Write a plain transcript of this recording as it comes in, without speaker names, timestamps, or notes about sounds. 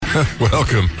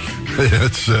Welcome.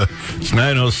 It's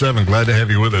 9:07. Glad to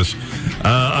have you with us.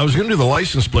 I was going to do the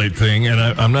license plate thing, and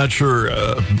I'm not sure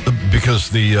because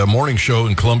the morning show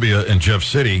in Columbia and Jeff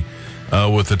City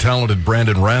with the talented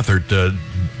Brandon Rathert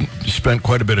spent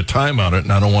quite a bit of time on it,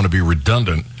 and I don't want to be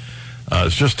redundant.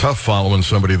 It's just tough following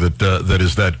somebody that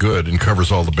is that good and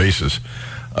covers all the bases.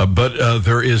 But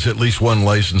there is at least one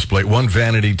license plate, one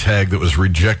vanity tag that was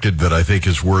rejected that I think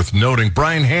is worth noting.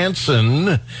 Brian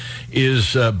Hansen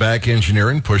is back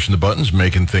engineering, pushing the buttons,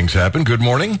 making things happen. Good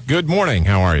morning. Good morning.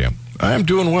 How are you? I'm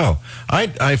doing well.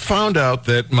 I found out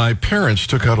that my parents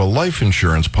took out a life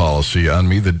insurance policy on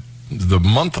me the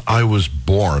month I was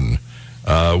born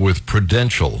with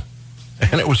Prudential,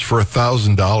 and it was for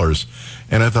 $1,000.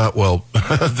 And I thought, well,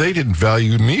 they didn't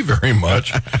value me very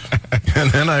much.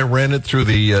 And then I ran it through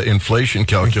the inflation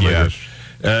calculator.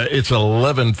 Yes. It's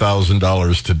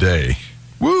 $11,000 today.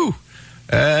 Woo!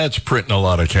 That's printing a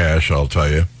lot of cash, I'll tell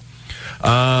you.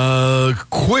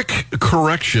 Quick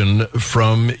correction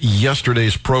from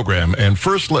yesterday's program. And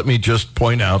first, let me just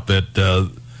point out that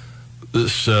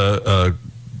this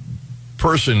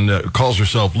person calls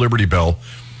herself Liberty Bell.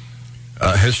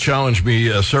 Has challenged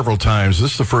me several times.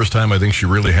 This is the first time I think she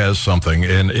really has something,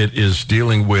 and it is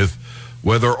dealing with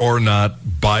whether or not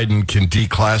Biden can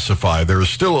declassify. There is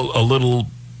still a little,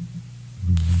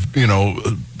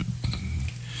 there's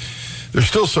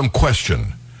still some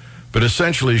question. But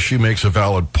essentially, she makes a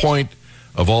valid point.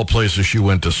 Of all places, she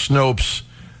went to Snopes.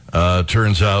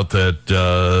 Turns out that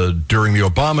during the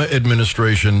Obama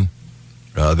administration,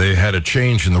 they had a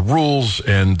change in the rules,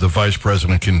 and the vice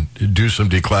president can do some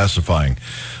declassifying.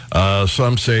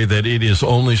 Some say that it is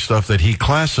only stuff that he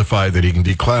classified that he can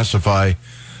declassify.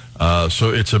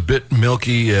 So it's a bit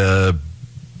milky,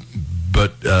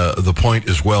 but the point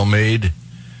is well made,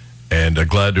 and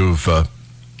glad to have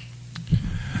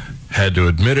had to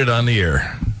admit it on the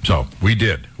air. So we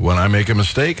did. When I make a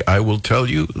mistake, I will tell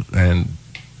you, and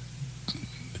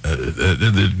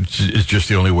it's just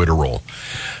the only way to roll.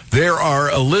 There are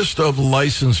a list of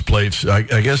license plates.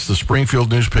 I guess the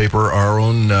Springfield newspaper, our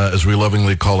own, as we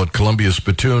lovingly call it, Columbia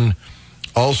Spittoon,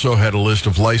 also had a list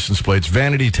of license plates,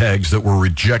 vanity tags that were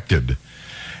rejected.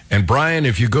 And Brian,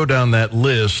 if you go down that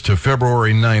list to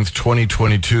February 9th,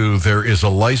 2022, there is a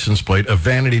license plate, a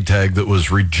vanity tag that was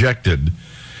rejected.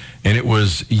 And it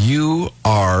was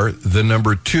UR, the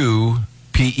number 2,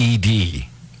 PED.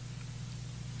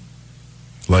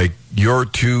 Like, you're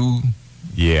too...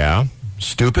 Yeah.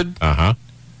 Stupid? Uh-huh.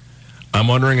 I'm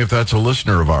wondering if that's a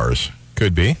listener of ours.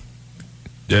 Could be.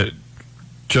 It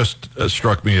just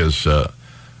struck me as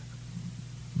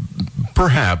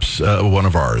perhaps one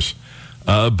of ours.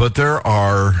 But there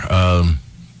are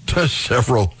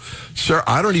several. Sir,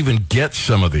 I don't even get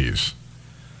some of these.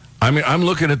 I mean, I'm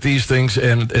looking at these things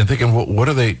and thinking, what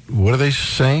are they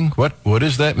saying? What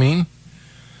does that mean?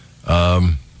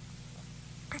 But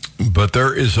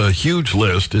there is a huge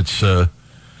list. It's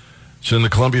in the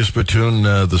Columbia Spittoon.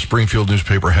 The Springfield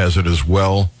newspaper has it as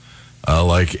well,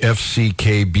 like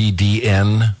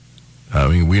FCKBDN. I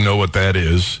mean, we know what that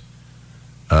is.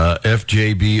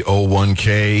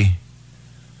 FJB01K.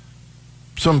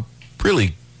 Some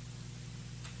really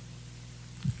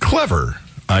clever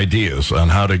ideas on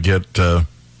how to get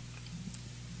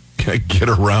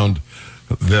around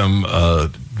them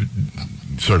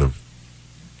sort of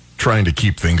trying to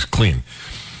keep things clean.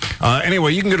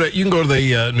 Anyway, you can go to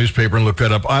the newspaper and look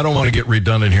that up. I don't want to get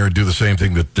redundant here and do the same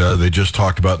thing that they just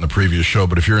talked about in the previous show,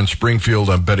 but if you're in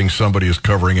Springfield, I'm betting somebody is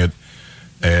covering it,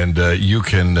 and you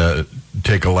can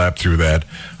take a lap through that.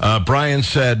 Brian,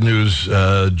 sad news.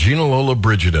 Gina Lola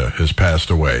Brigida has passed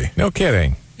away. No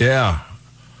kidding. Yeah.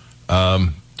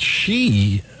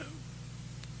 She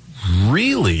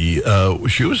really,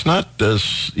 she was not,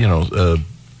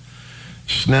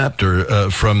 snapped her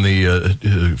from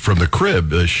the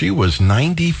crib. She was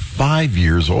 95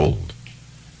 years old.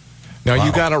 Now, wow.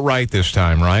 You got it right this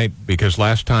time, right? Because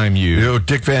last time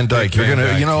Dick Van Dyke, you're going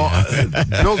to,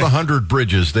 build 100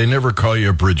 bridges. They never call you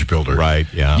a bridge builder. Right,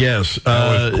 yeah. Yes.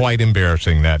 That was quite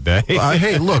embarrassing that day.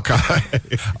 Hey, look,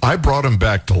 I brought him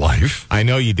back to life. I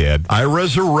know you did. I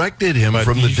resurrected him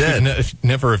from the dead.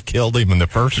 Never have killed him in the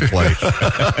first place.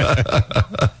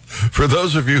 For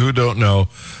those of you who don't know,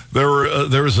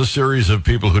 there was a series of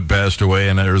people who'd passed away,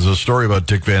 and there was a story about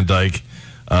Dick Van Dyke.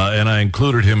 And I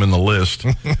included him in the list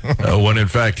when, in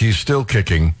fact, he's still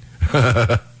kicking.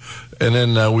 And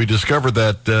then we discovered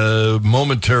that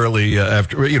momentarily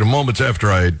moments after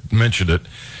I mentioned it,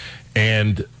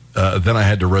 and then I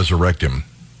had to resurrect him.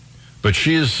 But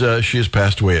she has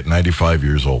passed away at 95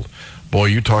 years old. Boy,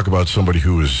 you talk about somebody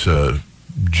who is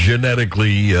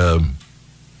genetically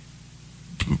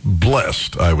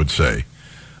blessed, I would say.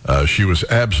 She was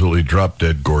absolutely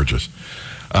drop-dead gorgeous.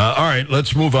 All right,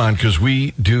 let's move on because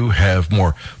we do have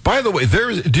more. By the way,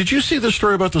 did you see the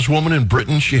story about this woman in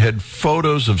Britain? She had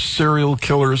photos of serial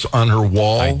killers on her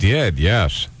wall. I did,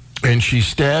 yes. And she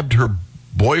stabbed her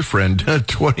boyfriend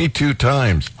 22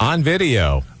 times. On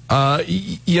video.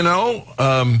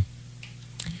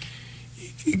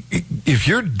 If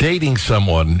you're dating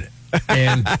someone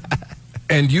and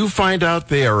you find out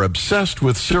they are obsessed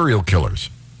with serial killers,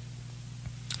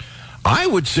 I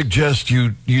would suggest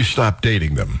you stop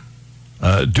dating them.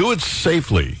 Do it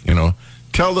safely,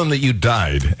 Tell them that you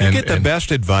died. And get the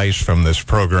best advice from this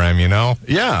program,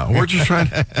 Yeah, we're just trying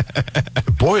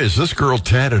Boy, is this girl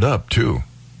tatted up, too.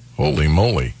 Holy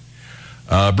moly.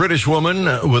 British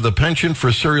woman with a penchant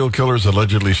for serial killers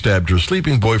allegedly stabbed her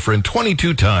sleeping boyfriend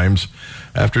 22 times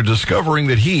after discovering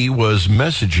that he was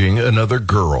messaging another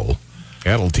girl.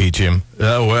 That'll teach him.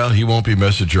 Well, he won't be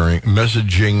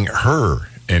messaging her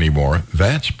anymore.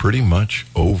 That's pretty much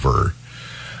over.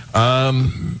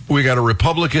 We got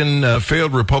a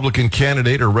failed Republican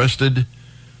candidate arrested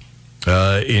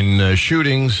in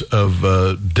shootings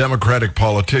of Democratic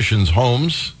politicians'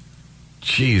 homes.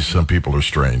 Geez, some people are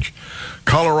strange.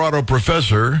 Colorado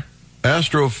professor,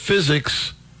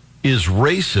 astrophysics is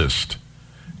racist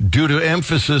due to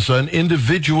emphasis on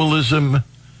individualism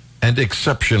and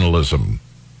exceptionalism.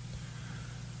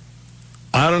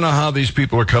 I don't know how these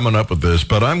people are coming up with this,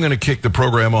 but I'm going to kick the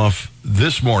program off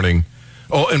this morning.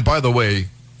 Oh, and by the way,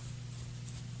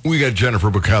 we got Jennifer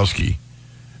Bukowski,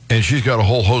 and she's got a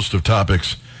whole host of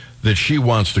topics that she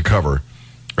wants to cover.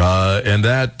 And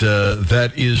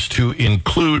that is to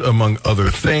include, among other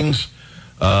things,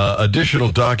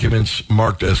 additional documents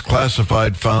marked as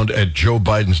classified found at Joe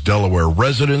Biden's Delaware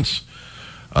residence,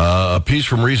 a piece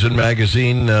from Reason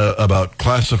magazine about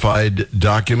classified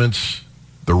documents,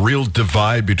 the real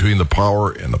divide between the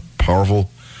power and the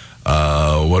powerful.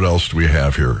 What else do we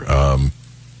have here?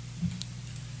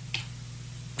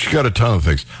 She's got a ton of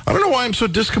things. I don't know why I'm so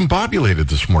discombobulated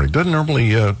this morning. Doesn't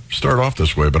normally start off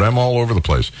this way, but I'm all over the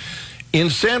place.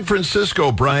 In San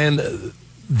Francisco, Brian,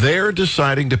 they're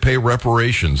deciding to pay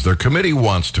reparations. Their committee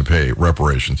wants to pay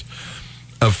reparations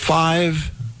of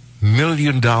 $5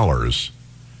 million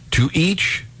to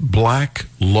each black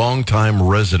longtime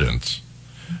resident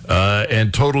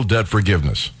and total debt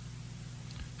forgiveness.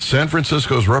 San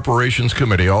Francisco's Reparations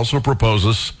Committee also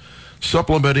proposes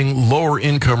supplementing lower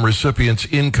income recipients'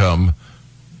 income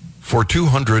for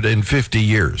 250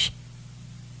 years.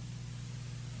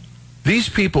 These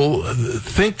people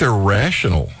think they're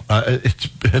rational.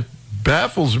 It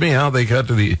baffles me how they got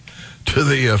to the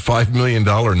 $5 million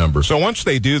number. So once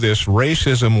they do this,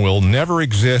 racism will never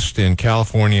exist in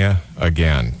California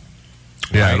again.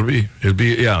 Yeah, right? it'll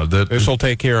be this will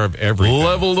take care of everything.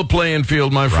 Level the playing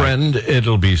field, my friend.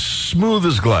 It'll be smooth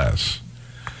as glass.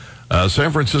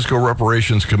 San Francisco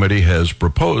Reparations Committee has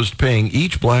proposed paying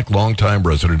each black longtime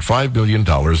resident $5 million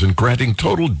and granting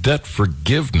total debt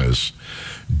forgiveness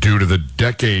due to the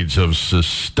decades of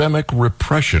systemic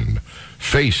repression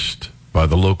faced by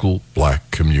the local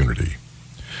black community.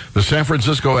 The San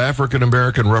Francisco African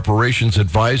American Reparations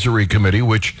Advisory Committee,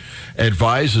 which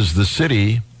advises the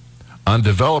city on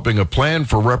developing a plan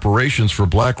for reparations for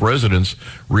black residents,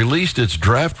 released its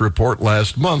draft report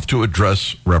last month to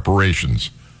address reparations.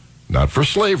 Not for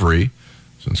slavery,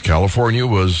 since California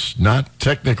was not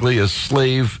technically a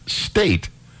slave state,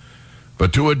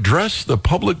 but to address the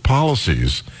public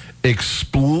policies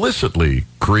explicitly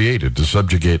created to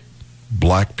subjugate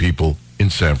black people in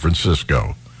San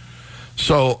Francisco.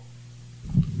 So,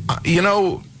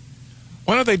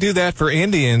 why don't they do that for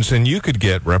Indians and you could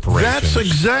get reparations? That's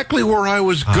exactly where I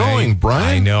was going, Brian.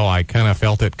 I know. I kind of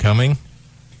felt it coming.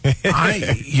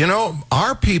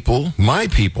 Our people, my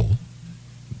people,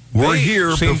 were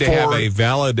here seem before. To have a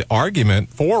valid argument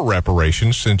for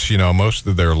reparations since, most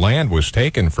of their land was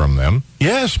taken from them.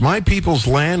 Yes, my people's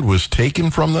land was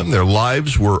taken from them. Their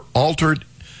lives were altered.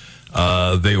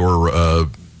 They were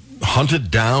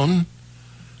hunted down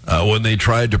when they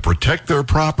tried to protect their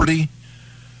property.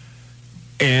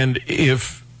 And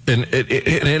if they're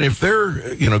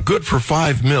good for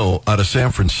 $5 million out of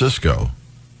San Francisco,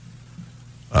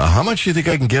 how much do you think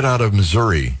I can get out of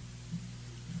Missouri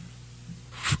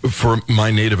for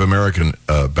my Native American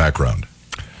background?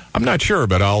 I'm not sure,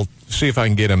 but I'll see if I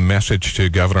can get a message to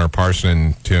Governor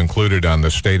Parson to include it on the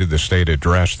State of the State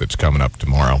address that's coming up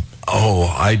tomorrow. Oh,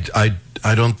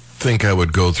 I don't think I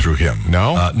would go through him.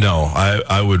 No? No,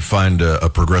 I would find a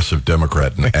progressive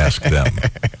Democrat and ask them.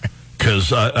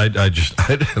 Because I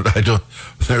don't.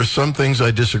 There's some things I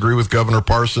disagree with Governor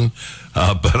Parson,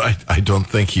 but I don't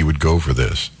think he would go for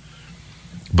this.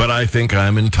 but I think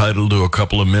I'm entitled to a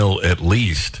couple of mil at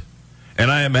least.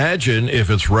 And I imagine if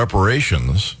it's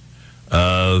reparations,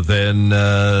 then,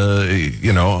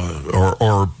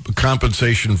 or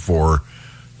compensation for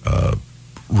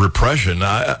repression,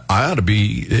 it ought to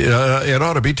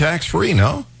be tax-free,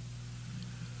 no?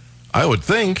 I would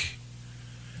think.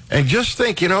 And just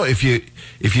think, if you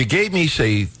gave me,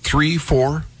 say,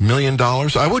 $3-4 million,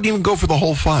 I wouldn't even go for the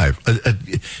whole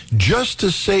 $5. Just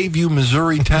to save you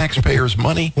Missouri taxpayers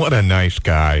money. What a nice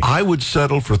guy. I would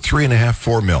settle for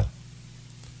 $3.5-4 million.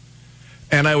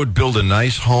 And I would build a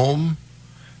nice home,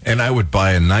 and I would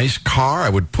buy a nice car. I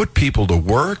would put people to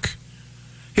work.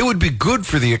 It would be good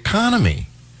for the economy.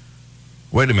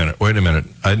 Wait a minute.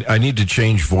 I need to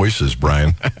change voices,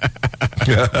 Brian.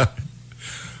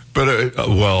 But,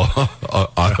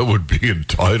 I would be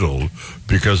entitled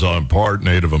because I'm part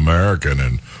Native American,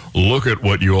 and look at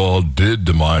what you all did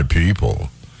to my people.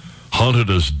 Hunted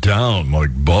us down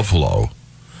like buffalo.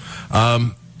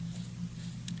 The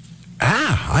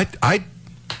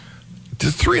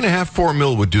 $3.5-4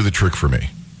 million would do the trick for me.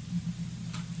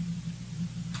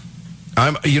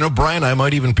 Brian, I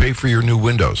might even pay for your new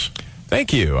windows.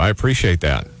 Thank you. I appreciate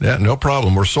that. Yeah, no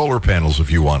problem. Or solar panels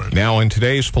if you want it. Now, in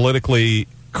today's politically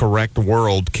correct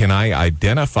world, can I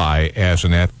identify as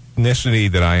an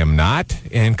ethnicity that I am not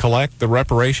and collect the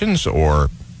reparations, or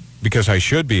because I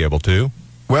should be able to?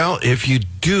 Well, if you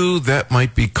do, that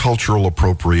might be cultural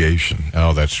appropriation.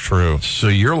 Oh, that's true. So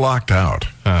you're locked out.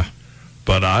 Huh.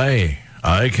 But I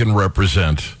can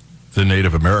represent the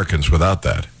Native Americans without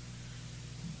that.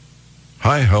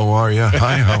 Hi, how are you?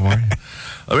 Hi, how are you?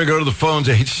 Let me go to the phones,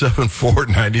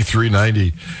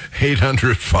 874-9390,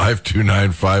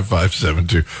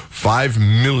 800-529-5572. $5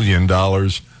 million.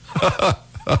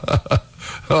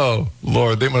 Oh,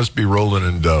 Lord, they must be rolling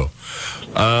in dough.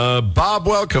 Bob,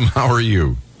 welcome. How are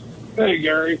you? Hey,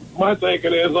 Gary. My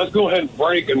thinking is let's go ahead and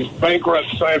break and bankrupt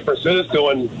San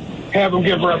Francisco and have them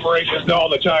give reparations to all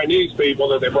the Chinese people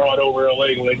that they brought over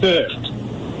illegally, too.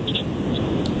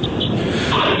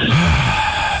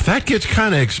 That gets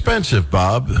kind of expensive,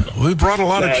 Bob. We brought a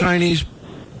lot of Chinese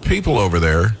people over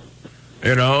there,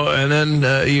 and then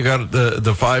you got the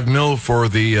 $5 million for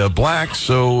the blacks,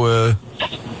 so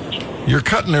you're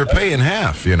cutting their pay in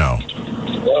half, Well,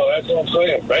 that's what I'm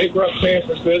saying. Bankrupt San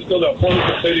Francisco, they'll close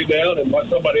the city down and let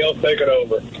somebody else take it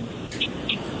over.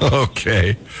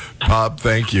 Okay. Bob,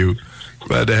 thank you.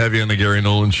 Glad to have you on the Gary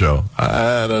Nolan Show.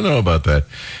 I don't know about that.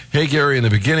 Hey, Gary, in the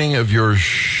beginning of your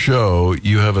show,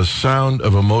 you have a sound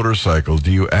of a motorcycle.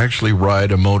 Do you actually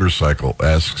ride a motorcycle?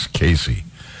 Asks Casey.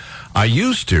 I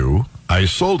used to. I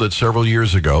sold it several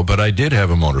years ago, but I did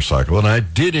have a motorcycle, and I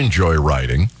did enjoy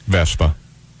riding. Vespa.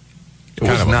 It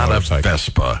was not a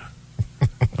Vespa.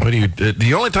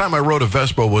 The only time I rode a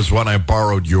Vespa was when I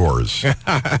borrowed yours.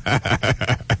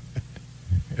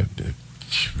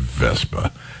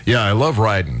 Vespa. Yeah, I love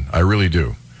riding. I really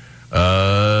do.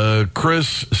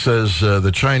 Chris says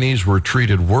the Chinese were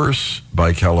treated worse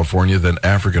by California than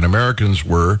African Americans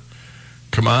were.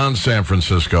 Come on, San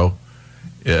Francisco.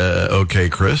 Okay,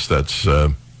 Chris, that's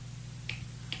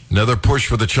another push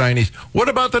for the Chinese. What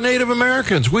about the Native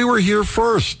Americans? We were here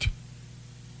first.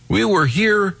 We were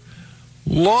here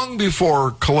long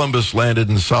before Columbus landed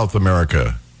in South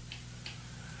America.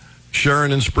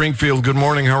 Sharon in Springfield, good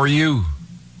morning. How are you?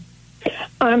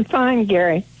 I'm fine,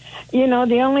 Gary.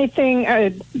 The only thing,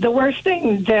 the worst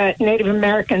thing that Native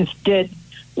Americans did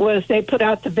was they put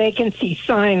out the vacancy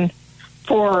sign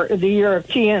for the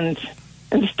Europeans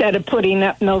instead of putting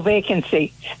up no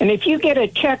vacancy. And if you get a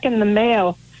check in the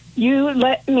mail, you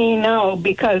let me know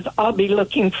because I'll be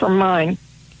looking for mine.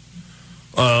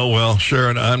 Well,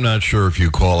 Sharon, I'm not sure if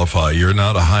you qualify. You're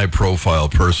not a high-profile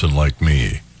person like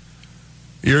me.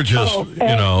 You're just,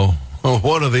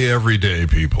 one of the everyday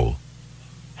people.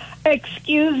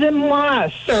 Excusez-moi,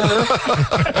 sir.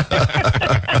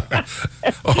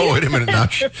 Oh, wait a minute.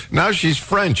 Now she's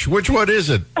French. Which one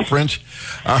is it? French?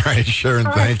 All right, Sharon,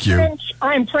 thank you.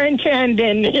 I'm French and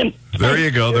Indian. There you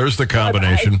go. There's the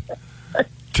combination.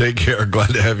 Take care.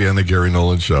 Glad to have you on the Gary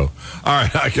Nolan Show. All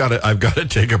right, I've got to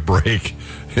take a break.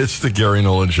 It's the Gary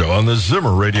Nolan Show on the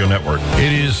Zimmer Radio Network.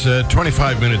 It is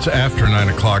 25 minutes after 9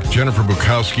 o'clock. Jennifer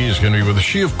Bukowski is going to be with us.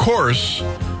 She, of course,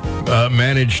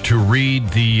 managed to read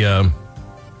the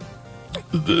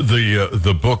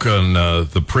book on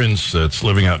the prince that's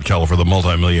living out in California, the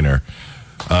multimillionaire.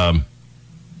 I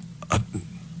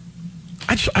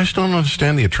just don't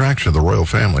understand the attraction of the royal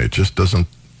family. It just doesn't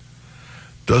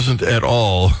at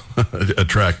all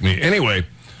attract me. Anyway,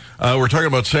 we're talking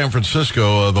about San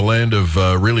Francisco, the land of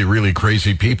really, really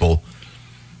crazy people.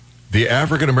 The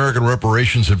African American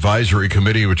Reparations Advisory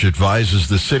Committee, which advises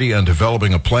the city on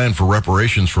developing a plan for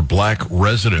reparations for black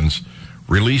residents,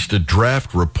 released a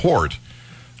draft report,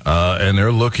 and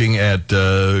they're looking at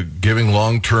giving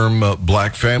long-term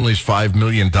black families $5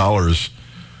 million.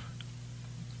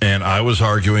 And I was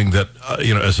arguing that,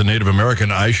 as a Native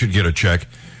American, I should get a check.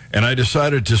 And I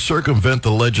decided to circumvent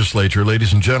the legislature.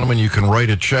 Ladies and gentlemen, you can write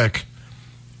a check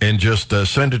and just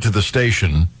send it to the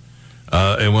station.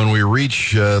 And when we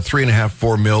reach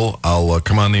 $3.5-4 million, I'll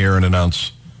come on the air and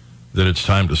announce that it's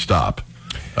time to stop.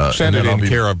 Send it in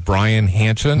care of Brian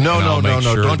Hansen. No.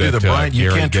 Don't do the Brian. You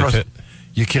can't trust. It.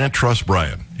 You can't trust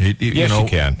Brian. Yes, you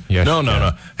can. Yes,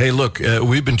 No. Hey, look,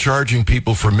 we've been charging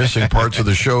people for missing parts of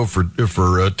the show for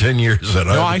 10 years. And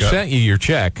I sent you your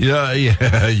check. Yeah,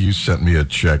 you sent me a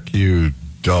check. You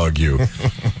dog, you.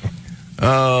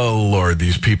 Oh, Lord,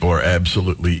 these people are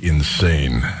absolutely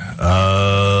insane.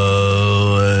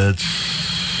 Let's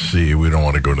see. We don't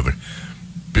want to go to the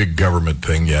big government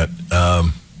thing yet. Got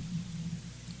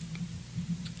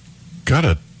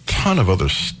a ton of other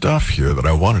stuff here that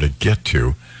I wanted to get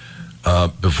to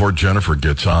before Jennifer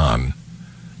gets on.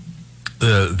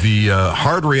 The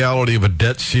hard reality of a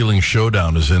debt ceiling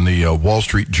showdown is in the Wall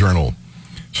Street Journal.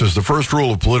 It says the first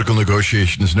rule of political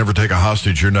negotiation is never take a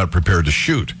hostage you're not prepared to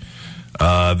shoot.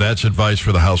 That's advice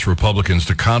for the House Republicans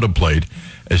to contemplate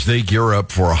as they gear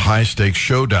up for a high-stakes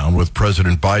showdown with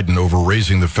President Biden over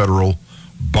raising the federal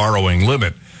borrowing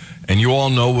limit. And you all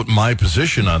know what my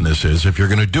position on this is. If you're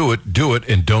going to do it,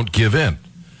 and don't give in.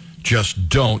 Just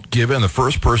don't give in. The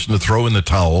first person to throw in the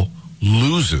towel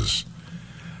loses.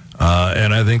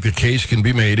 And I think the case can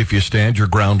be made if you stand your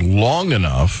ground long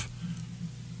enough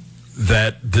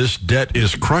that this debt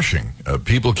is crushing.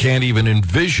 People can't even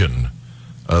envision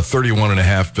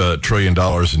 $31.5 trillion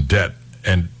in debt.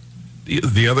 And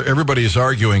everybody is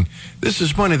arguing this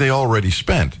is money they already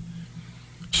spent.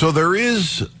 So there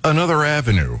is another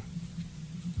avenue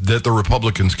that the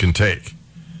Republicans can take.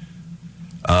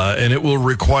 And it will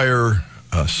require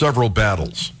several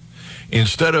battles.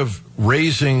 Instead of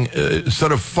fighting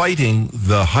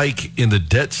the hike in the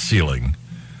debt ceiling,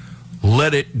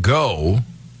 let it go,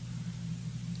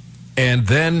 and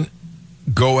then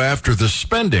go after the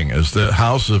spending, as the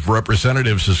House of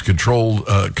Representatives controls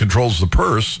the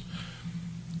purse.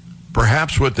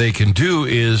 Perhaps what they can do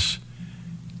is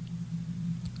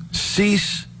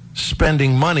cease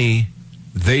spending money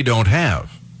they don't have.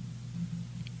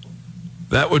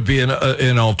 That would be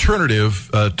an alternative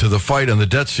to the fight on the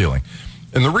debt ceiling.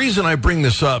 And the reason I bring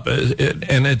this up,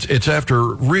 and it's after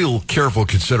real careful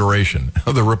consideration,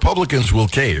 the Republicans will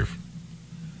cave.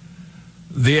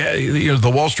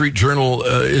 The Wall Street Journal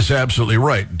is absolutely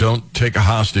right. Don't take a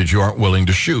hostage you aren't willing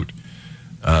to shoot.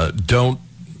 Don't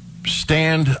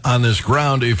stand on this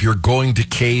ground if you're going to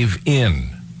cave in.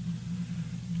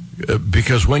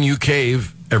 Because when you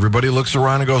cave, everybody looks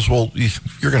around and goes, well,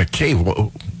 if you're going to cave,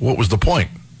 what was the point?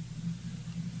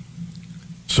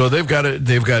 So they've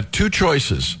got two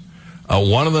choices.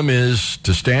 One of them is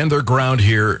to stand their ground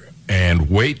here and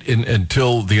wait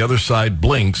until the other side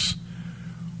blinks,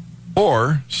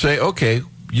 or say, okay,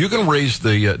 you can raise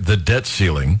the debt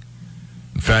ceiling.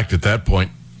 In fact, at that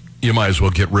point, you might as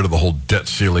well get rid of the whole debt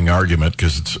ceiling argument,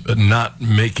 because it's not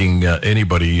making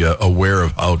anybody aware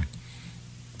of how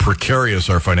precarious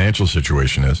our financial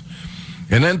situation is.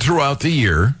 And then throughout the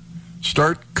year,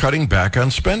 start cutting back on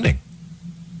spending.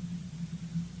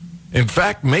 In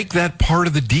fact, make that part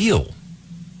of the deal.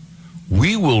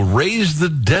 We will raise the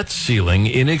debt ceiling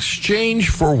in exchange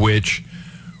for which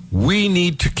we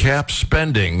need to cap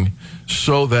spending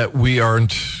so that we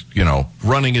aren't,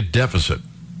 running a deficit.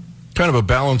 Kind of a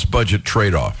balanced budget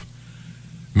trade-off.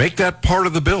 Make that part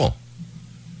of the bill.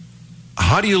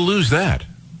 How do you lose that?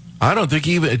 I don't think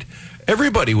even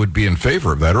everybody would be in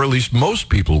favor of that, or at least most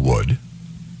people would.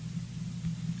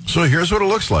 So here's what it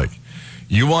looks like.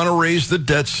 You want to raise the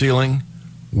debt ceiling?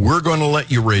 We're going to let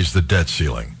you raise the debt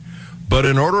ceiling. But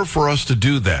in order for us to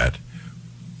do that,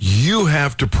 you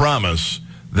have to promise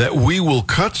that we will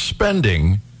cut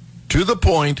spending to the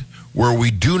point where we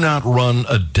do not run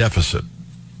a deficit.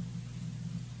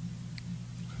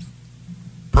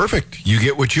 Perfect. You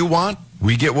get what you want.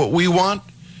 We get what we want.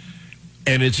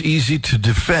 And it's easy to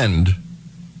defend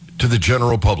to the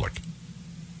general public.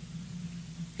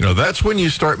 That's when you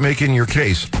start making your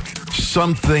case.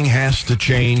 Something has to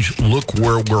change. Look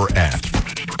where we're at.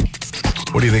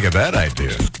 What do you think of that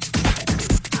idea?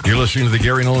 You're listening to the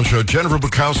Gary Nolan Show. Jennifer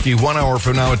Bukowski, 1 hour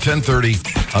from now at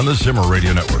 10:30 on the Zimmer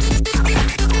Radio Network.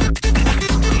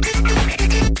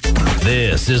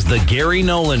 This is the Gary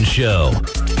Nolan Show.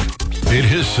 It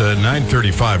is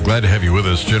 9:35. Glad to have you with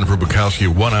us. Jennifer Bukowski,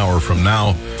 1 hour from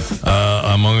now.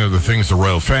 Among other things, the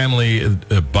royal family,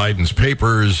 Biden's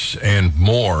papers, and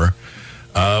more.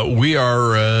 We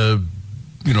are,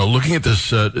 looking at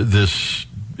this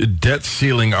debt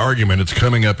ceiling argument. It's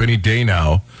coming up any day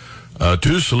now.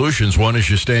 Two solutions. One is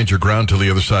you stand your ground till the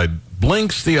other side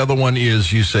blinks. The other one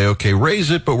is you say, okay,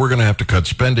 raise it, but we're going to have to cut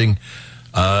spending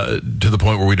to the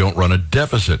point where we don't run a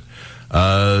deficit.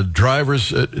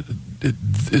 Drivers,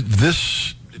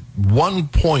 this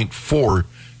 $1.4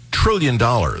 trillion,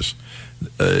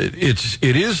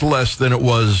 it is less than it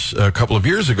was a couple of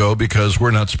years ago because we're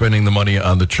not spending the money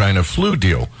on the China flu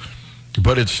deal.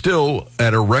 But it's still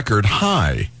at a record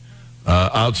high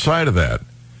outside of that.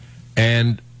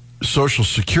 And Social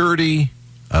Security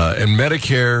and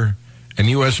Medicare and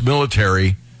U.S.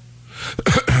 military,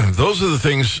 those are the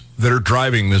things that are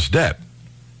driving this debt.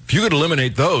 If you could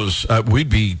eliminate those, we'd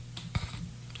be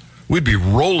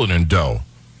rolling in dough.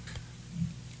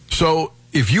 So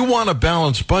if you want a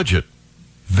balanced budget,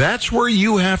 that's where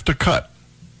you have to cut.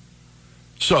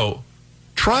 So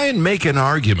try and make an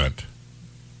argument.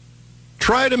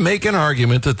 Try to make an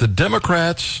argument that the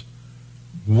Democrats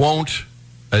won't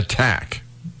attack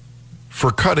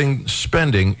for cutting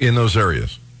spending in those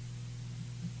areas.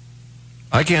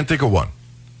 I can't think of one.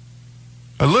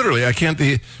 I can't.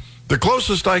 The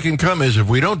closest I can come is if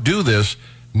we don't do this,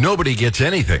 nobody gets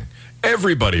anything.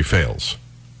 Everybody fails.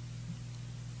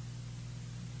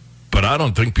 But I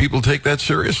don't think people take that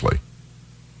seriously.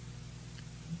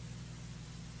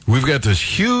 We've got this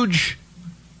huge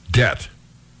debt.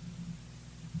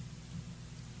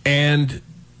 And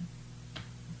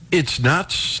it's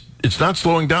not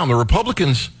slowing down. The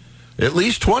Republicans, at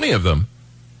least 20 of them,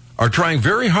 are trying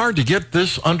very hard to get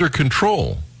this under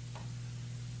control.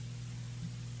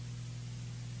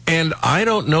 And I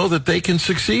don't know that they can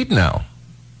succeed now.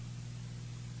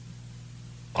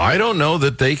 I don't know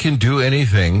that they can do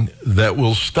anything that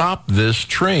will stop this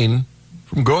train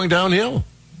from going downhill.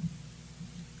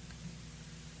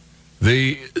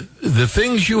 The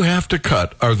things you have to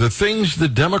cut are the things the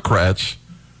Democrats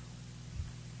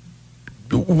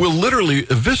will literally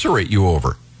eviscerate you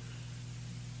over.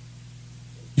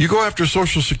 You go after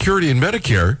Social Security and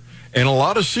Medicare, and a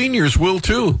lot of seniors will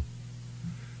too.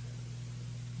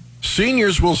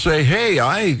 Seniors will say, hey,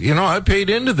 I paid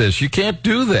into this. You can't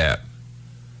do that.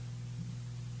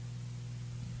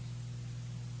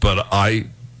 But I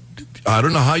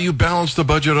don't know how you balance the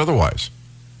budget otherwise.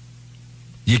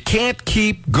 You can't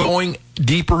keep going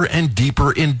deeper and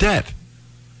deeper in debt.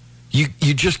 You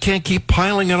just can't keep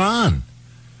piling it on.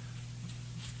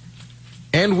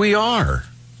 And we are.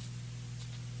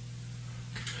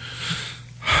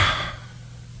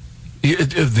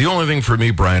 The only thing for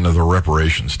me, Brian, are the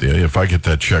reparations deal. If I get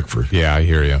that check for I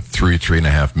hear you.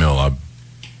 $3.5 million,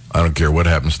 I don't care what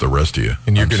happens to the rest of you.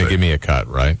 And you're going to give me a cut,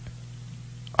 right?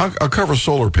 I'll cover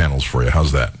solar panels for you.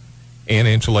 How's that? And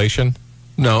insulation?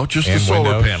 No, just the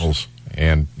solar windows, panels.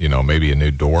 And, maybe a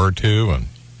new door or two. And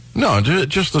no,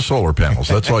 just the solar panels.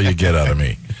 That's all you get out of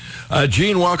me.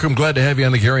 Gene, welcome. Glad to have you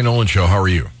on the Gary Nolan Show. How are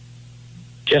you?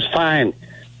 Just fine.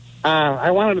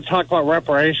 I wanted to talk about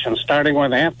reparations, starting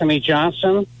with Anthony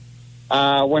Johnson.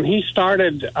 When he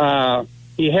started,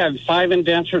 he had 5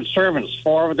 indentured servants.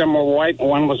 4 of them were white and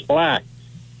 1 was black.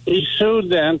 He sued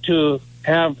then to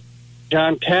have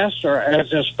John Castor as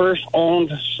his first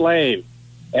owned slave,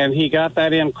 and he got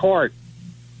that in court.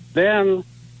 Then,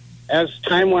 as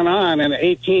time went on, in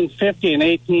 1850 and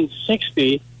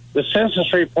 1860, the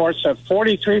census reports that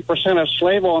 43% of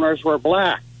slave owners were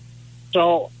black.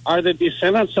 So are the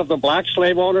descendants of the black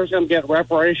slave owners going to get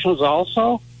reparations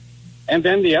also? And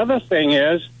then the other thing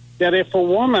is that if a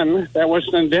woman that was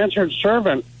an indentured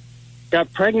servant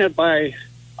got pregnant by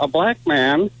a black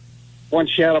man when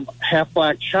she had a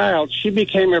half-black child, she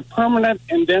became a permanent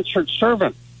indentured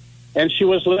servant, and she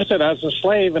was listed as a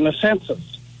slave in the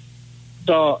census.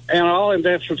 So, and all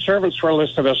indentured servants were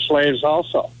listed as slaves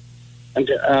also, and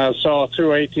so through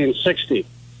 1860.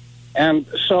 And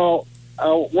so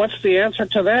what's the answer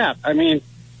to that? I mean,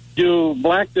 do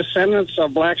black descendants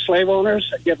of black slave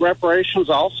owners get reparations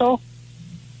also?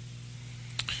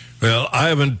 Well, I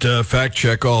haven't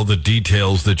fact-checked all the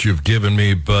details that you've given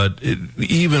me, but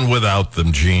even without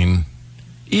them, Gene,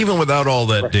 even without all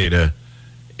that data,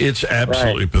 it's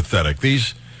absolutely pathetic.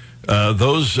 That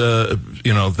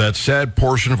sad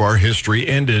portion of our history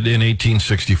ended in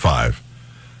 1865.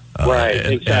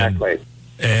 Exactly.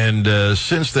 And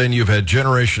since then, you've had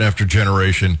generation after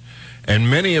generation, and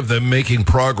many of them making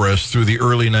progress through the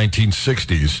early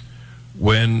 1960s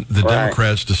when the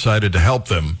Democrats decided to help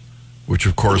them, which,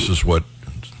 of course, is what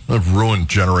I've ruined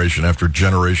generation after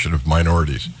generation of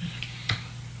minorities.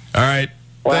 All right.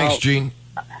 Well, Thanks, Gene.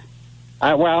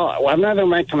 I'm not going to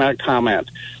make that comment.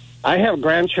 I have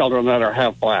grandchildren that are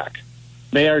half black.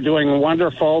 They are doing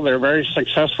wonderful. They're very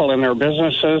successful in their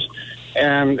businesses,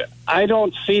 and I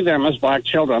don't see them as black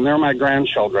children. They're my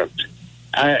grandchildren.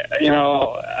 It's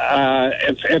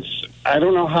I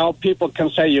don't know how people can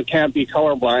say you can't be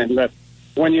colorblind, but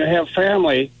when you have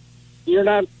family, you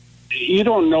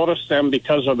don't notice them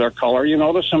because of their color. You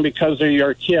notice them because they're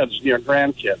your kids, your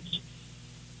grandkids.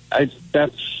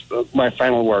 That's my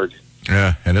final word.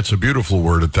 Yeah, and it's a beautiful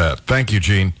word at that. Thank you,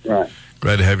 Gene. Right.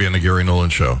 Glad to have you on the Gary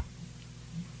Nolan Show.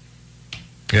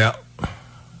 Yeah.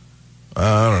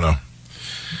 I don't know.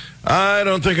 I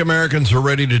don't think Americans are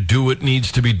ready to do what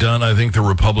needs to be done. I think the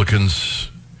Republicans...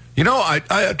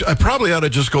 I probably ought to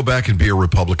just go back and be a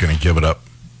Republican and give it up.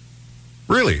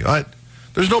 Really.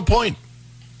 There's no point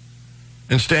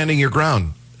in standing your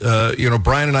ground.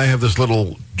 Brian and I have this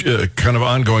little kind of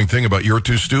ongoing thing about you're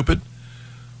too stupid.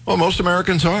 Well, most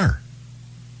Americans are.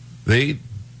 They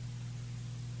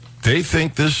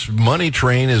think this money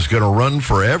train is going to run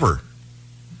forever.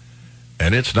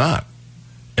 And it's not.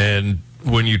 And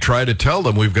when you try to tell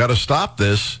them we've got to stop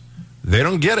this, they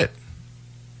don't get it.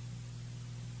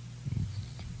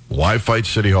 Why fight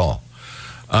City Hall?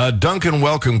 Duncan,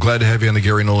 welcome. Glad to have you on the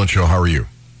Gary Nolan Show. How are you?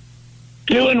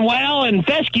 Doing well in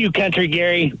fescue country,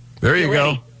 Gary. There you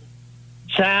go.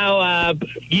 So, I'm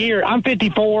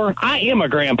 54. I am a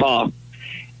grandpa.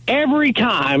 Every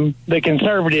time the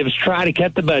conservatives try to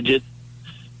cut the budget,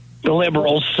 the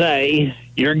liberals say,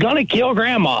 you're going to kill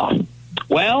grandma.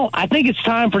 Well, I think it's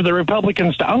time for the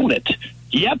Republicans to own it.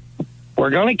 Yep, we're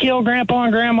going to kill grandpa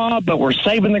and grandma, but we're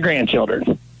saving the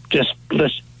grandchildren. Just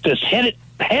hit it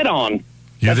head on.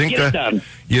 You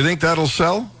think that'll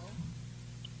sell?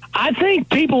 I think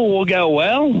people will go,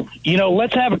 well,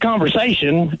 let's have a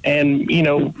conversation. And,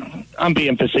 I'm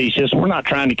being facetious. We're not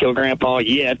trying to kill grandpa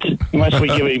yet, unless we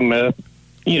give him a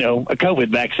COVID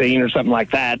vaccine or something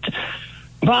like that.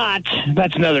 But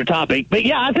that's another topic. But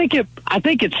yeah, I think it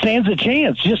stands a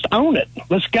chance. Just own it.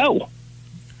 Let's go.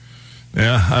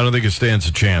 Yeah, I don't think it stands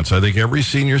a chance. I think every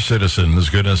senior citizen is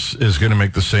going to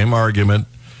make the same argument.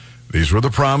 These were the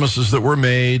promises that were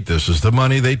made. This is the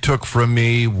money they took from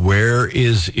me. Where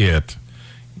is it?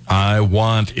 I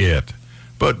want it.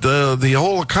 But the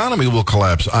whole economy will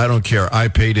collapse. I don't care. I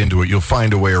paid into it. You'll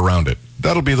find a way around it.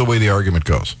 That'll be the way the argument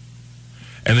goes.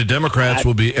 And the Democrats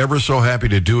will be ever so happy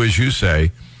to do as you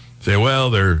say. Say, well,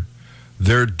 they're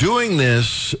doing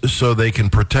this so they can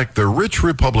protect their rich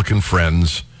Republican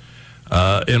friends.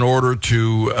 In order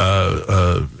to do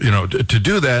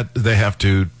that, they have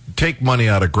to take money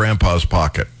out of Grandpa's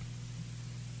pocket.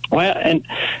 Well, and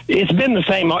it's been the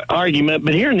same argument,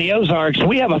 but here in the Ozarks,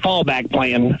 we have a fallback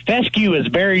plan. Fescue is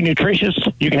very nutritious.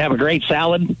 You can have a great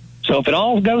salad. So if it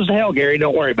all goes to hell, Gary,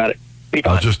 don't worry about it. Be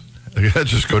fine. I'll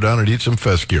just go down and eat some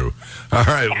fescue. All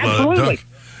right. Absolutely.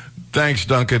 Thanks,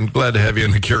 Duncan. Glad to have you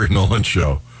in the Gary Nolan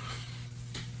Show.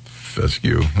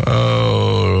 Fescue.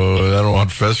 Oh, I don't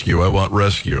want fescue. I want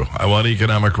rescue. I want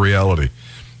economic reality.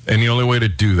 And the only way to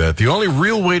do that, the only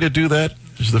real way to do that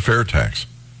is the fair tax.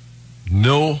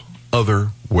 No other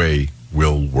way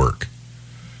will work.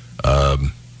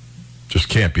 Just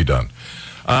can't be done.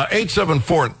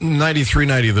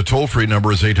 874-9390. The toll-free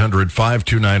number is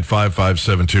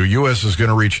 800-529-5572. U.S. is going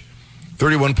to reach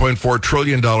 $31.4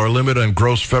 trillion limit on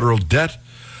gross federal debt.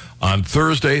 On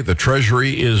Thursday, the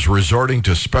Treasury is resorting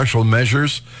to special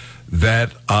measures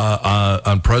that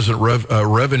on present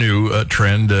revenue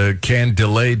trend can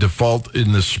delay default to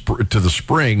the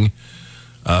spring.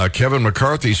 Kevin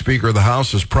McCarthy, Speaker of the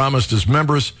House, has promised his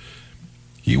members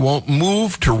he won't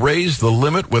move to raise the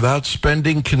limit without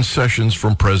spending concessions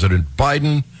from President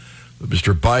Biden.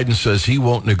 Mr. Biden says he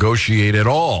won't negotiate at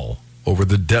all over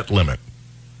the debt limit.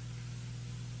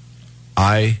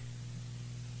 I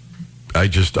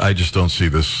just don't see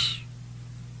this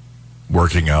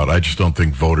working out. I just don't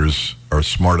think voters are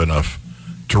smart enough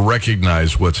to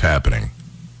recognize what's happening.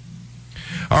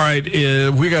 All right,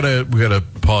 we gotta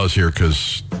pause here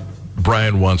because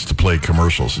Brian wants to play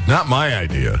commercials. Not my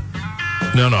idea.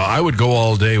 No, I would go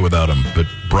all day without him, but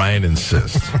Brian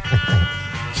insists.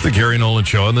 It's the Gary Nolan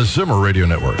Show on the Zimmer Radio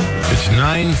Network. It's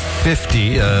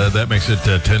 9:50. That makes it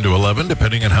 10 to 11,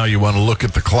 depending on how you want to look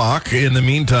at the clock. In the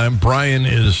meantime, Brian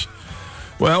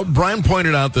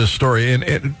pointed out this story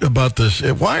about this.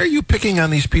 Why are you picking on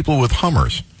these people with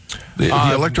Hummers? The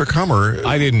electric Hummer.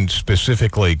 I didn't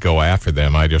specifically go after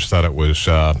them. I just thought it was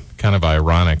kind of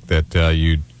ironic that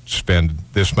you'd spend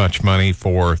this much money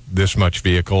for this much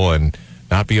vehicle and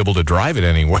not be able to drive it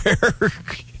anywhere.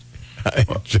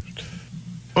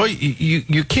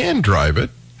 you can drive it.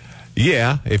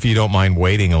 Yeah, if you don't mind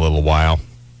waiting a little while,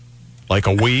 like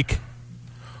a week.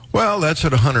 Well, that's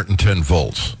at 110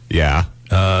 volts. Yeah.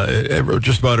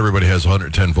 Just about everybody has a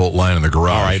 110 volt line in the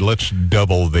garage. All right, let's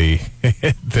double the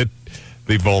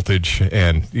the voltage,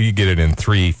 and you get it in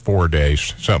 3-4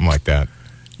 days, something like that.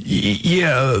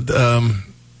 Yeah.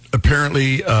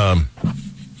 Apparently,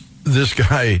 this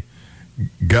guy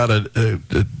got a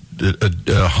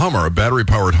Hummer, a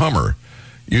battery-powered Hummer,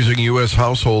 using a U.S.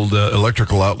 household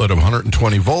electrical outlet of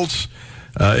 120 volts.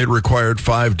 It required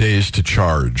 5 days to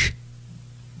charge.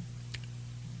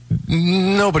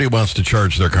 Nobody wants to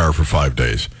charge their car for 5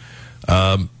 days.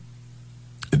 There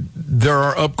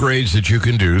are upgrades that you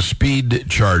can do. Speed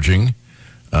charging.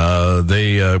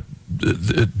 This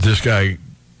guy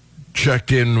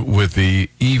checked in with the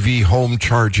EV home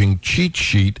charging cheat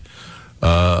sheet,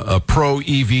 a pro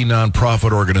EV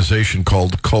nonprofit organization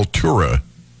called Cultura.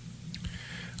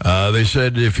 They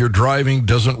said if your driving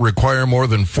doesn't require more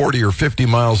than 40 or 50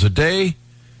 miles a day,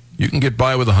 you can get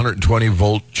by with a 120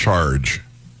 volt charge.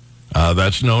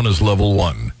 That's known as level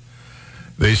 1.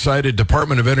 They cited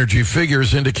Department of Energy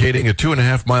figures indicating a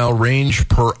 2.5 mile range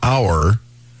per hour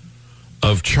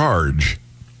of charge.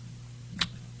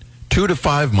 2 to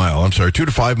 5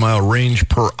 mile range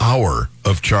per hour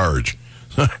of charge.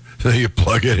 So you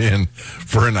plug it in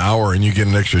for an hour and you get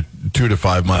an extra 2 to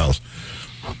 5 miles.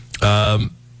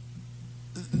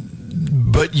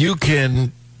 But you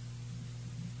can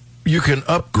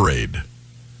upgrade.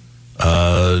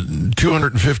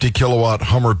 250 kilowatt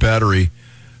Hummer battery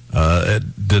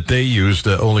that they used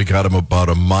only got them about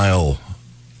a mile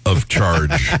of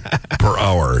charge per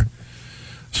hour.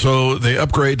 So they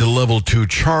upgrade to level 2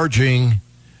 charging,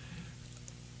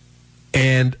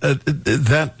 and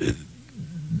that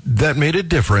made a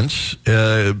difference.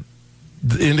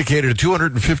 Indicated a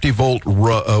 250 volt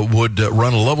would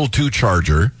run a level 2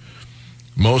 charger.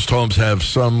 Most homes have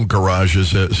some garages,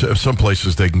 some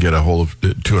places they can get a hold of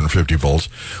 250 volts.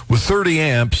 With 30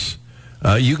 amps,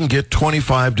 you can get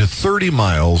 25 to 30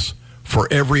 miles for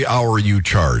every hour you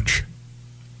charge.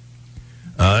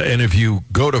 And if you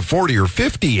go to 40 or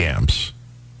 50 amps,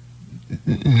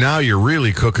 now you're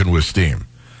really cooking with steam.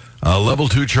 Level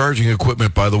 2 charging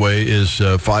equipment, by the way, is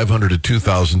 $500 to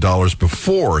 $2,000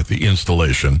 before the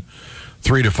installation,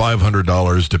 $300 to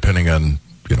 $500 depending on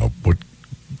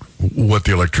what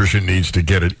the electrician needs to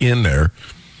get it in there.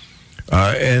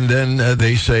 And then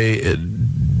they say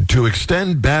to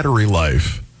extend battery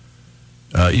life,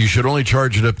 you should only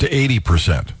charge it up to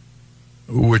 80%,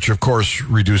 which, of course,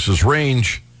 reduces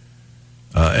range.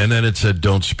 And then it said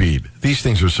don't speed. These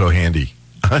things are so handy.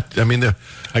 I mean,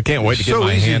 I can't wait to get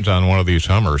my hands on one of these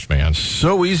Hummers, man.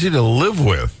 So easy to live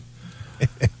with.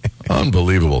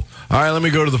 Unbelievable. All right, let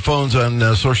me go to the phones on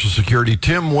Social Security.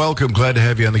 Tim, welcome. Glad to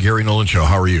have you on the Gary Nolan Show.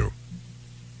 How are you?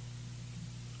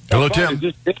 Hello,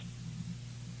 Tim.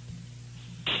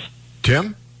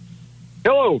 Tim?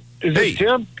 Hello. Is Hey. this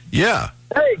Tim? Yeah,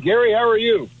 Hey, Gary, how are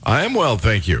you? I am well,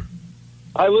 thank you.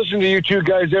 I listen to you two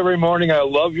guys every morning. I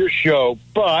love your show,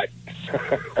 but,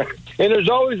 and there's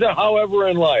always a however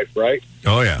in life, right?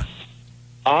 Oh, yeah.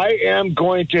 I am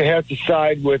going to have to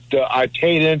side with, I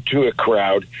paid into a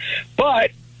crowd,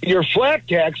 but your flat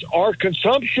tax, our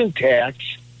consumption tax,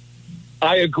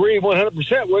 I agree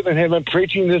 100% with and have been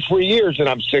preaching this for years, and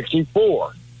I'm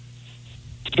 64.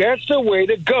 That's the way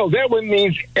to go. That one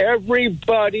means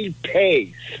everybody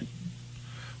pays.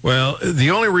 Well,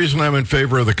 the only reason I'm in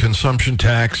favor of the consumption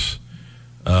tax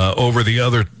over the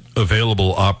other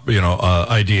available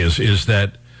ideas is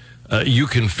that you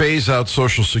can phase out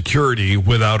Social Security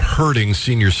without hurting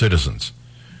senior citizens.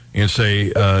 And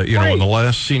say, when the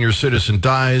last senior citizen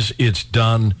dies, it's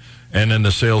done, and then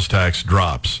the sales tax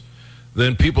drops.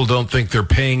 Then people don't think they're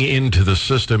paying into the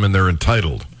system and they're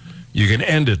entitled. You can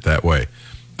end it that way.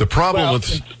 The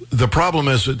problem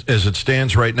as it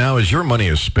stands right now is your money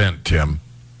is spent, Tim.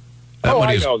 That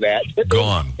money I know that.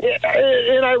 Gone.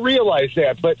 And I realize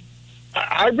that, but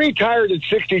I retired at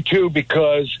 62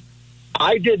 because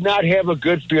I did not have a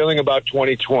good feeling about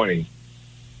 2020.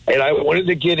 And I wanted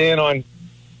to get in on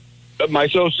my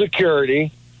Social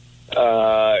Security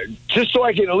just so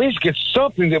I could at least get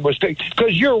something that was...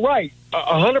 Because you're right,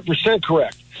 100%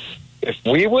 correct. If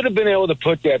we would have been able to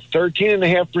put that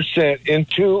 13.5%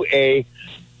 into a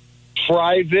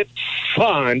private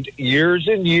fund years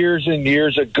and years and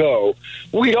years ago,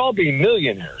 we'd all be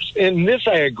millionaires. And this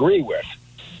I agree with.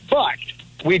 But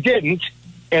we didn't,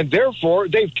 and therefore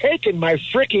they've taken my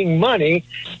freaking money,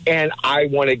 and I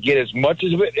want to get as much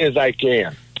of it as I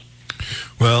can.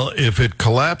 Well, if it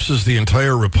collapses the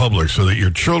entire republic so that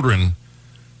your children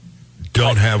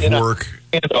don't have work...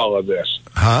 And all of this.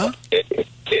 Huh?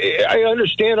 I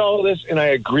understand all of this, and I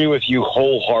agree with you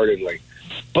wholeheartedly.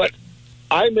 But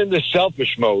I'm in the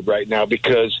selfish mode right now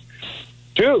because,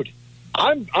 dude,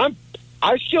 I'm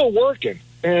still working,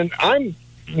 and I'm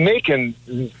making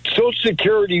Social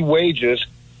Security wages,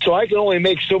 so I can only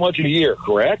make so much a year.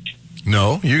 Correct?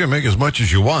 No, you can make as much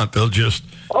as you want. They'll just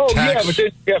tax. Yeah, but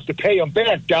then you have to pay them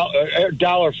back a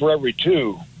dollar for every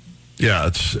two. Yeah,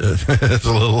 it's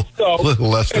a little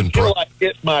less than until I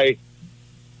hit my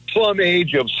plum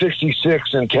age of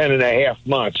 66 and 10 and a half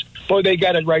months. Boy, they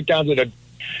got it right down to the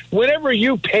whenever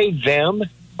you pay them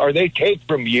or they take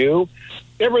from you,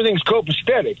 everything's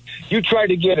copacetic. You try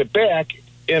to get it back,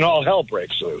 and all hell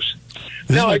breaks loose.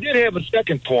 Now, I did have a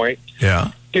second point.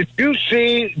 Yeah. Did you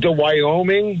see the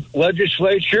Wyoming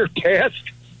legislature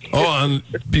passed? Oh, and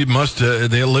you must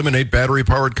they eliminate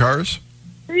battery-powered cars?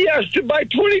 Yes, by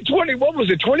 2020. What was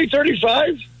it,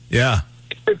 2035? Yeah.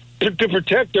 To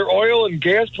protect their oil and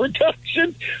gas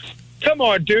production? Come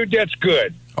on, dude, that's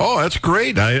good. Oh, that's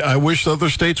great. I wish other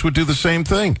states would do the same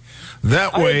thing.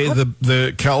 That way,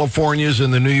 the Californias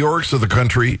and the New Yorks of the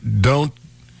country don't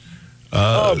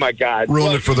oh, my God.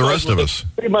 ruin it for the rest of us.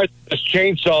 Pretty much just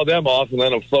chainsaw them off and let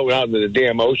them float out into the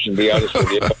damn ocean, to be honest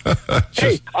with you.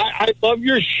 Hey, I love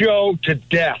your show to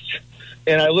death,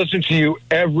 and I listen to you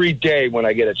every day when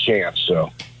I get a chance.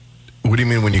 So, what do you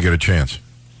mean when you get a chance?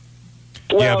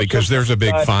 Well, yeah, because there's a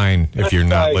big fine if you're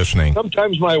not listening.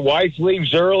 Sometimes my wife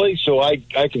leaves early, so I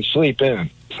can sleep in.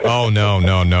 Oh, no.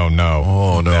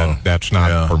 Oh, no. That's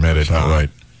not permitted. That's not right.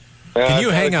 Can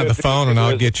you hang on the phone and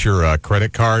I'll get your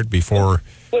credit card before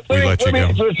we let you go?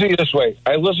 Let me put it to you this way.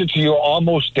 I listen to you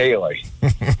almost daily.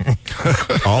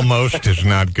 Almost is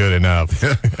not good enough.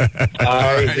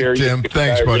 I hear Tim, you.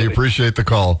 thanks, buddy. Appreciate the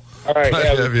call. All right.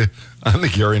 Glad to have you on the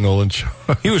Gary Nolan Show.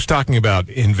 He was talking about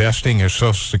investing his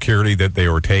Social Security that they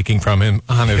were taking from him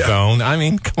on his own. I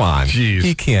mean, come on. Jeez.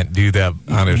 He can't do that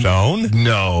on his own.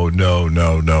 No.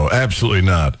 Absolutely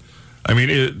not. I mean,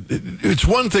 it's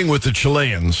one thing with the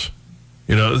Chileans.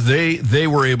 You know, they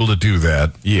were able to do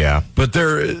that. Yeah. But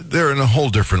they're in a whole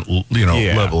different,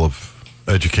 level of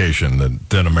education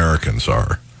than Americans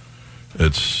are.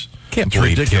 It's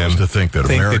ridiculous to think that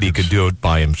Americans... he could do it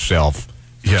by himself.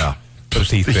 Yeah. What's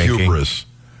he the thinking? Hubris.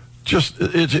 Just,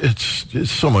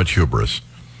 it's so much hubris.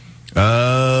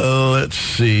 Let's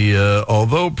see.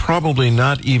 Although probably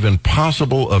not even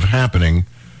possible of happening,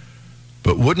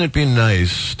 but wouldn't it be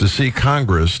nice to see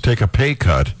Congress take a pay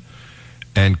cut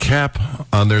and cap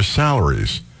on their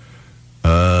salaries?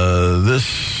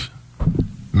 This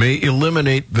may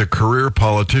eliminate the career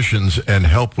politicians and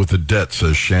help with the debt,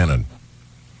 says Shannon.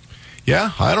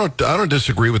 Yeah, I don't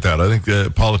disagree with that. I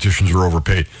think politicians are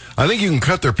overpaid. I think you can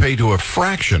cut their pay to a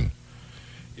fraction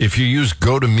if you use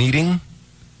GoToMeeting.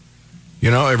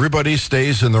 You know, everybody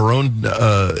stays in their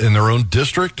own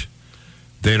district.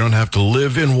 They don't have to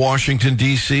live in Washington,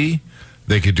 D.C.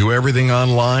 They could do everything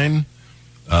online.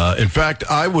 In fact,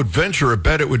 I would venture a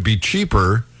bet it would be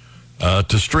cheaper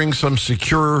to string some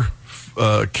secure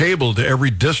cable to every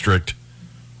district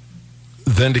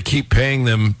than to keep paying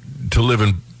them to live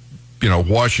in,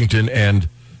 Washington and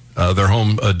their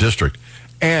home district.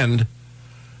 And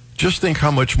just think how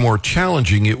much more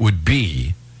challenging it would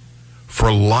be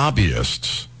for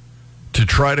lobbyists to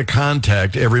try to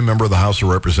contact every member of the House of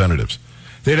Representatives.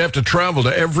 They'd have to travel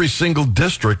to every single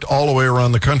district all the way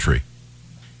around the country.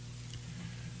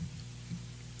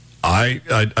 I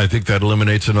think that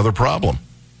eliminates another problem.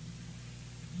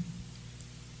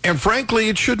 And frankly,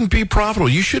 it shouldn't be profitable.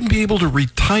 You shouldn't be able to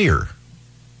retire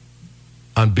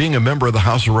on being a member of the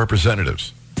House of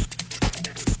Representatives.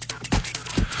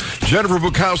 Jennifer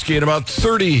Bukowski in about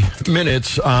 30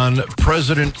 minutes on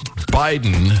President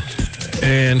Biden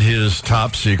and his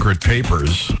top secret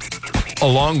papers,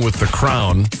 along with the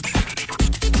Crown,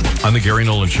 on the Gary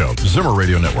Nolan Show, Zimmer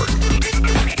Radio Network.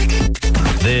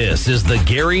 This is the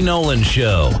Gary Nolan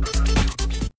Show.